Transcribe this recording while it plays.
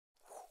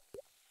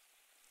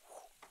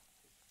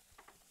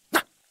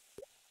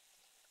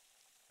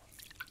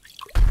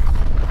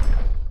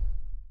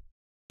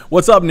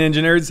What's up,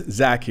 Ninja Nerds?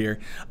 Zach here.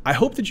 I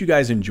hope that you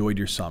guys enjoyed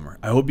your summer.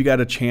 I hope you got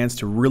a chance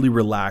to really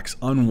relax,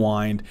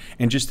 unwind,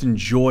 and just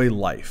enjoy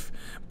life.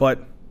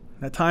 But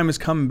that time is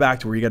coming back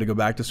to where you got to go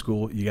back to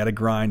school, you got to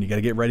grind, you got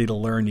to get ready to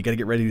learn, you got to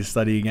get ready to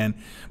study again.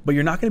 But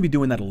you're not going to be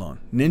doing that alone.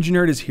 Ninja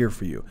Nerd is here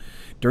for you.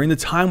 During the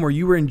time where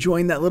you were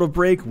enjoying that little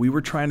break, we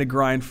were trying to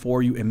grind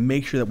for you and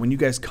make sure that when you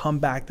guys come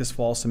back this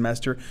fall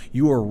semester,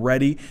 you are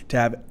ready to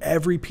have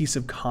every piece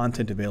of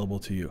content available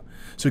to you.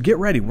 So get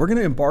ready. We're going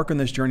to embark on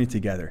this journey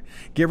together.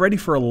 Get ready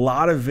for a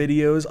lot of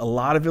videos, a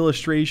lot of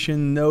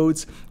illustration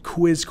notes,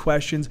 quiz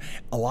questions,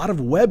 a lot of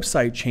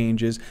website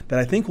changes that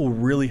I think will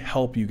really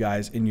help you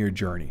guys in your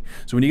journey.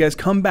 So when you guys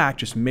come back,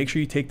 just make sure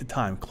you take the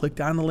time. Click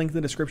down the link in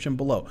the description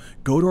below.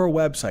 Go to our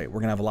website. We're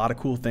going to have a lot of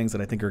cool things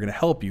that I think are going to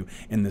help you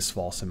in this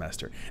fall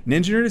semester.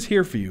 Ninja Nerd is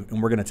here for you,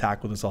 and we're going to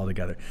tackle this all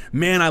together.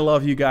 Man, I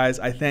love you guys.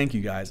 I thank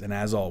you guys. And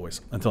as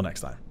always, until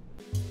next time.